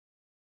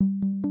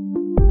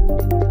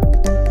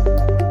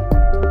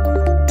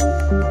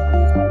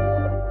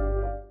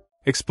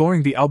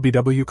Exploring the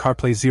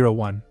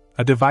LBW-Carplay-01,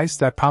 a device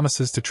that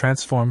promises to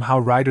transform how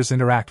riders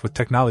interact with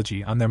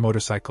technology on their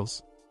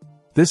motorcycles.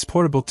 This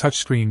portable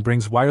touchscreen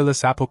brings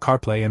wireless Apple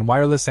CarPlay and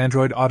wireless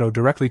Android Auto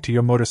directly to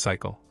your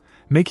motorcycle,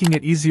 making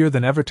it easier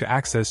than ever to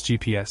access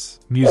GPS,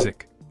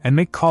 music, and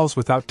make calls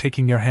without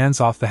taking your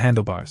hands off the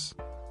handlebars.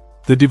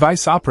 The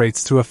device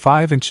operates through a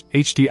 5-inch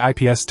HD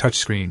IPS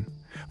touchscreen,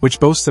 which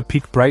boasts a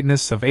peak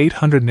brightness of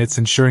 800 nits,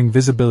 ensuring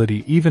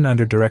visibility even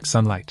under direct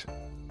sunlight.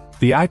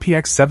 The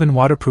IPX7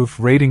 waterproof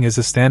rating is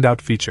a standout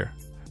feature,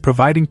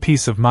 providing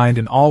peace of mind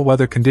in all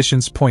weather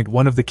conditions.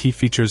 One of the key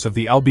features of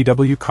the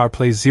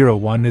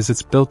LBW-Carplay-01 is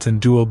its built-in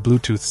dual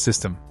Bluetooth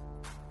system.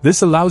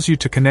 This allows you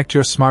to connect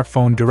your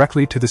smartphone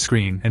directly to the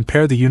screen and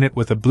pair the unit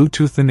with a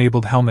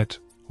Bluetooth-enabled helmet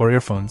or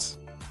earphones.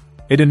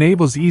 It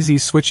enables easy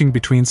switching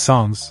between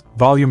songs,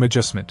 volume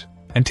adjustment,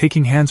 and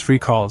taking hands-free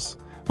calls,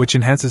 which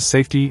enhances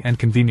safety and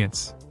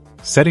convenience.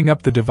 Setting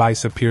up the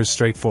device appears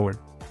straightforward.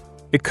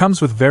 It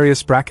comes with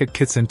various bracket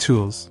kits and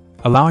tools,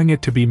 allowing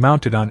it to be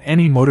mounted on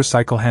any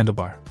motorcycle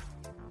handlebar.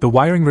 The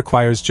wiring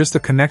requires just a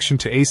connection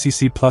to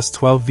ACC plus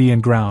 12V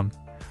and ground,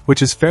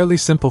 which is fairly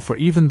simple for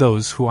even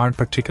those who aren't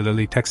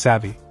particularly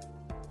tech-savvy.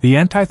 The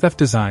anti-theft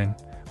design,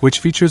 which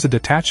features a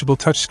detachable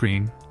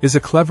touchscreen, is a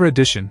clever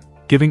addition,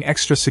 giving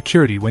extra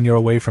security when you're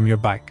away from your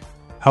bike.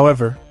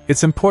 However,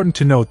 it's important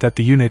to note that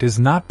the unit is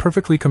not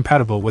perfectly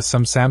compatible with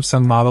some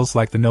Samsung models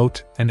like the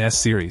Note and S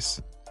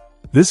series.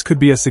 This could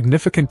be a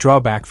significant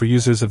drawback for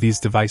users of these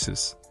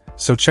devices,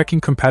 so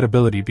checking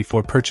compatibility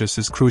before purchase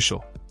is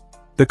crucial.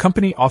 The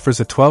company offers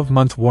a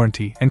 12-month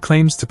warranty and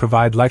claims to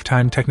provide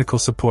lifetime technical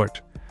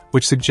support,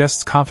 which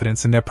suggests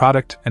confidence in their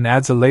product and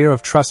adds a layer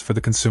of trust for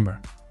the consumer.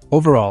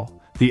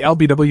 Overall, the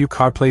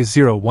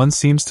LBW-Carplay-01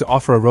 seems to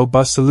offer a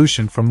robust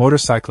solution for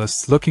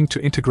motorcyclists looking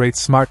to integrate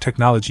smart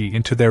technology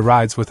into their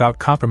rides without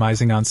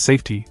compromising on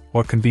safety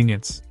or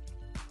convenience.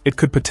 It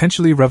could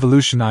potentially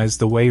revolutionize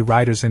the way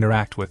riders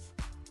interact with.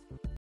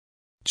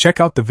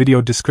 Check out the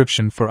video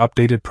description for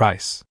updated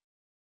price.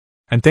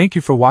 And thank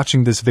you for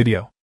watching this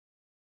video.